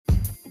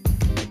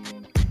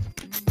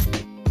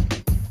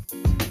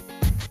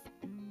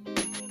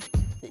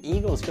The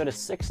Eagles go to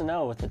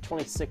 6-0 with a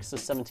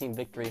 26-17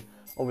 victory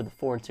over the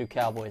 4-2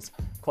 Cowboys.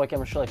 Coy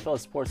Camiscioli,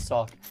 Phillips Sports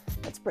Talk.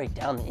 Let's break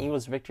down the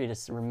Eagles' victory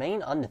to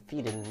remain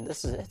undefeated, and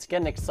it's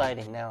getting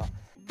exciting now.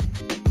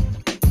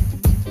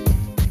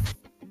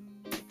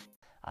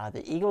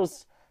 The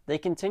Eagles, they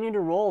continue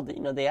to roll.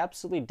 They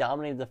absolutely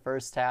dominated the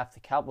first half. The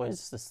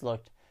Cowboys just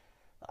looked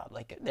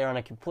like they're on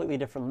a completely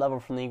different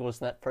level from the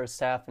Eagles in that first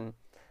half, and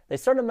they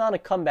started mounting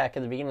a comeback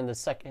at the beginning of the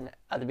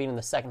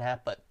second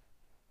half, but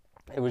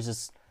it was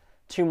just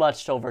too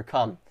much to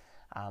overcome.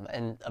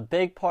 And a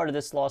big part of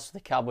this loss for the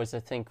Cowboys,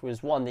 I think,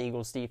 was one, the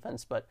Eagles'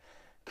 defense, but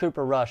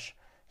Cooper Rush,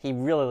 he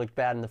really looked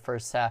bad in the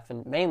first half,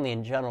 and mainly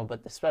in general,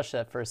 but especially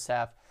that first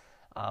half.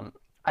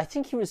 I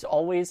think he was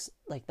always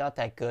not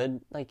that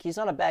good. He's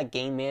not a bad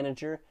game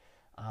manager,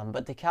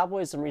 but the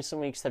Cowboys in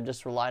recent weeks have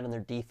just relied on their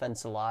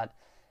defense a lot,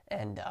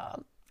 and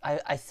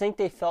I think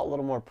they felt a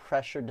little more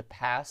pressured to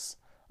pass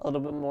a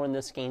little bit more in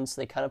this game, so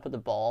they kind of put the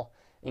ball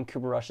in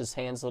Cooper Rush's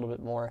hands a little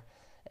bit more,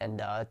 and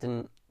it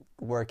didn't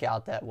work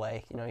out that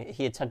way.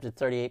 He attempted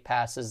 38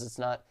 passes.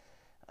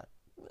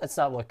 That's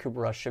not what Cooper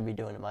Rush should be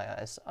doing in my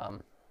eyes.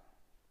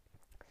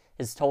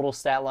 His total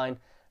stat line,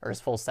 or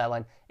his full stat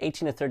line,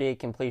 18 to 38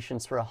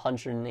 completions for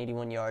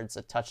 181 yards,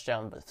 a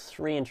touchdown, but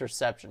 3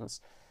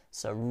 interceptions.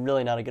 So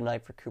really not a good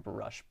night for Cooper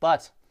Rush.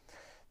 But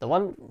the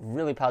one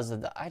really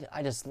positive that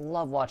I just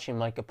love watching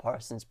Micah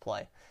Parsons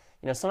play.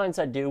 Sometimes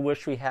I do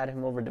wish we had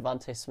him over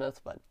Devontae Smith,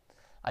 but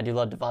I do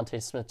love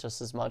Devontae Smith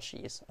just as much.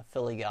 He's a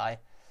Philly guy.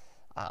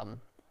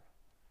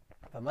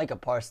 But Micah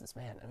Parsons,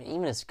 man,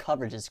 even his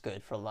coverage is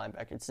good for a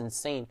linebacker. It's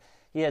insane.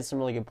 He had some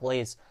really good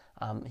plays.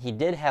 He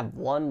did have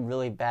one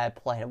really bad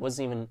play. It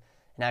wasn't even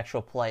an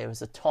actual play. It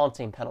was a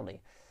taunting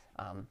penalty.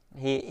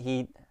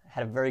 He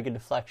had a very good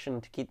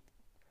deflection to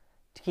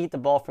keep the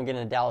ball from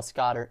getting to Dallas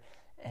Goedert,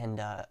 and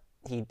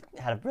he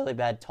had a really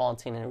bad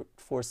taunting and it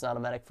forced an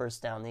automatic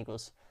first down. The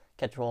Eagles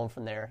kept rolling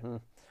from there. And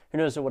who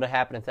knows what would have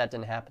happened if that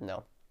didn't happen,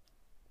 though.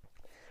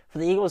 For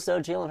the Eagles, though,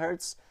 Jalen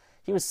Hurts,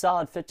 he was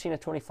solid, 15 to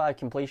 25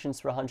 completions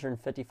for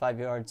 155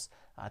 yards,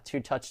 2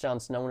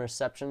 touchdowns, no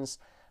interceptions.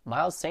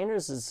 Miles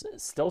Sanders is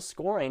still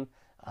scoring.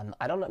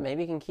 I don't know,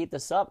 maybe he can keep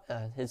this up.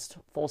 His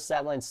full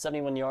stat line,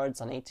 71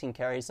 yards on 18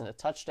 carries and a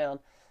touchdown.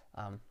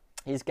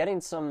 He's getting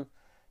some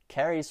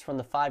carries from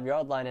the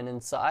 5-yard line and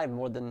inside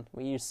more than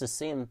we used to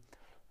see him.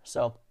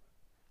 So,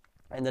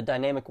 and the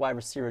dynamic wide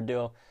receiver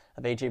duo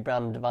of A.J.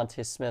 Brown and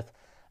Devontae Smith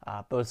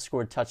both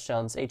scored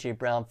touchdowns. A.J.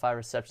 Brown, 5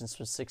 receptions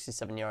for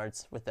 67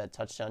 yards with that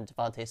touchdown.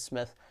 Devontae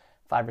Smith,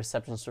 5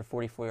 receptions for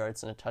 44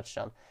 yards and a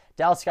touchdown.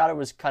 Dallas Goedert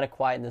was kind of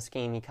quiet in this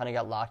game. He kind of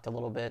got locked a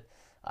little bit,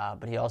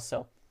 but he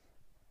also,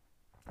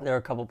 there were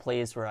a couple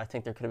plays where I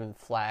think there could have been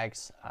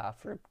flags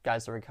for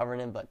guys that were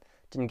covering him, but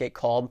didn't get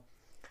called.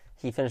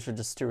 He finished with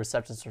just 2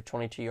 receptions for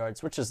 22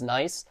 yards, which is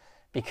nice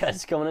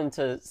because going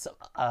into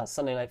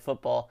Sunday Night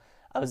Football,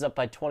 I was up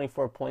by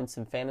 24 points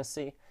in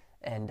fantasy,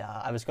 and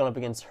I was going up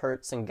against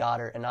Hurts and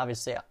Goddard, and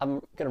obviously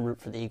I'm going to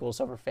root for the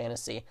Eagles over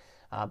fantasy,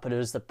 but it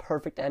was the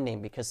perfect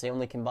ending because they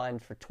only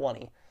combined for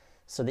 20.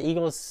 So the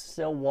Eagles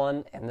still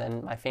won, and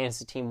then my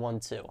fantasy team won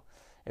too.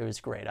 It was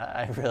great.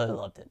 I really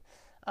loved it.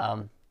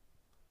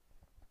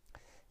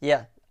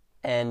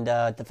 And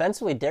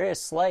defensively,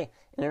 Darius Slay,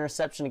 an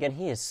interception again.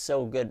 He is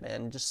so good,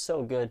 man. Just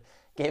so good.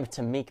 Gave it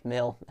to Meek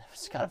Mill. It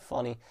was kind of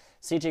funny.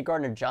 C.J.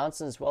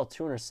 Gardner-Johnson as well,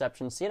 2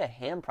 interceptions. He had a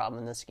hand problem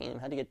in this game.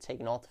 Had to get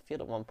taken off the field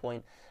at one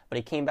point. But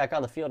he came back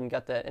on the field and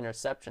got that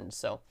interception.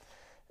 So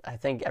I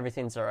think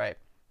everything's all right.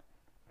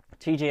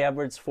 T.J.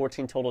 Edwards,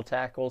 14 total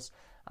tackles.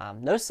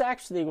 No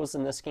sacks for the Eagles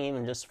in this game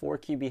and just 4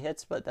 QB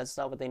hits, but that's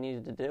not what they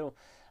needed to do.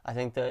 I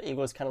think the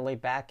Eagles kind of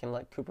laid back and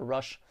let Cooper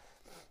Rush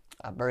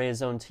bury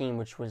his own team,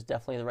 which was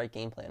definitely the right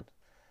game plan.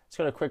 Let's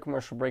go to a quick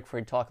commercial break before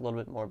we talk a little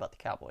bit more about the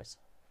Cowboys.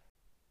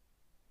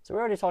 So we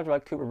already talked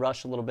about Cooper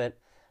Rush a little bit,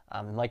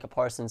 and Micah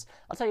Parsons.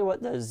 I'll tell you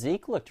what,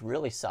 Zeke looked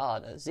really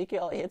solid.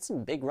 Ezekiel, he had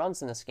some big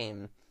runs in this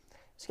game.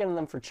 He's getting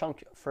them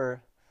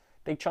for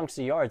big chunks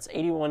of yards.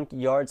 81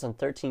 yards on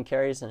 13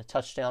 carries and a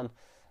touchdown.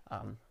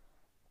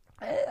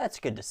 That's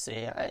good to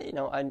see. I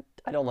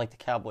don't like the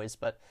Cowboys,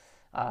 but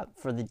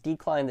for the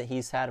decline that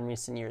he's had in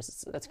recent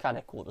years, that's kind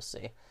of cool to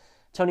see.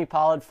 Tony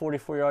Pollard,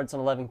 44 yards on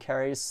 11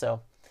 carries,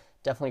 so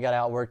definitely got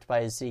outworked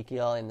by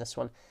Ezekiel in this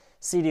one.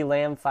 CeeDee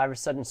Lamb, 5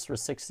 receptions for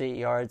 68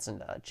 yards,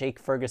 and Jake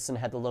Ferguson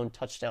had the lone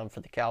touchdown for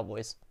the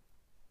Cowboys.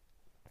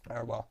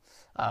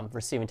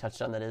 Receiving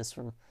touchdown, that is,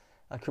 from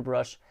Cooper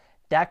Rush.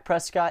 Dak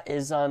Prescott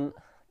is on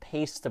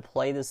pace to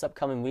play this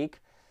upcoming week,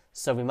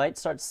 so we might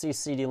start to see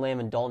CeeDee Lamb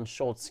and Dalton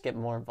Schultz get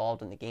more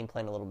involved in the game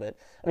plan a little bit.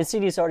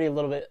 CeeDee's already a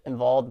little bit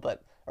involved,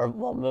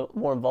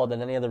 more involved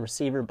than any other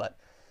receiver, but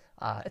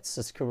it's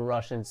just Cooper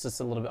Rush, and it's just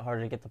a little bit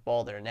harder to get the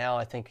ball there. Now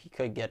I think he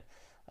could get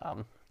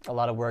a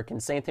lot of work,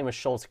 and same thing with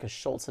Schultz, because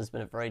Schultz has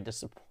been a very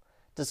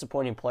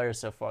disappointing player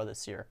so far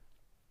this year.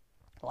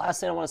 The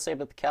last thing I want to say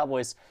about the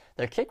Cowboys,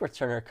 their kick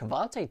returner,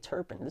 Kevontae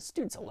Turpin. This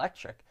dude's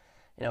electric.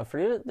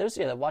 For those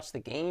of you that watched the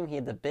game, he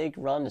had the big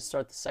run to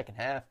start the second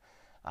half.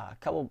 A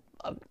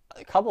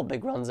couple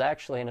big runs,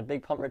 actually, and a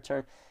big punt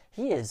return.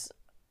 He is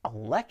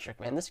electric,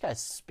 man. This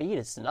guy's speed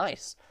is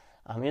nice.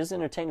 It was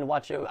entertaining to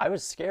watch. I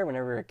was scared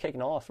whenever we were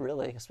kicking off,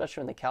 really,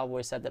 especially when the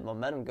Cowboys had that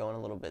momentum going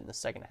a little bit in the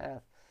second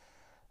half.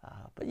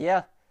 But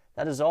yeah,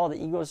 that is all.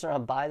 The Eagles are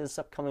on bye this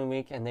upcoming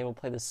week, and they will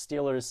play the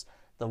Steelers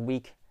the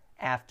week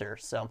after.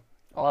 So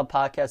I'll have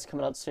podcasts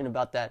coming out soon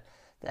about that.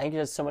 Thank you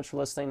guys so much for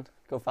listening.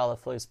 Go follow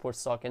Philly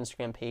Sports Talk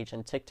Instagram page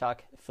and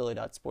TikTok,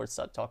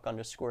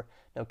 philly.sports.talk_,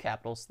 no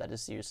capitals. That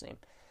is the username.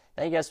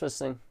 Thank you guys for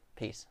listening.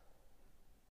 Peace.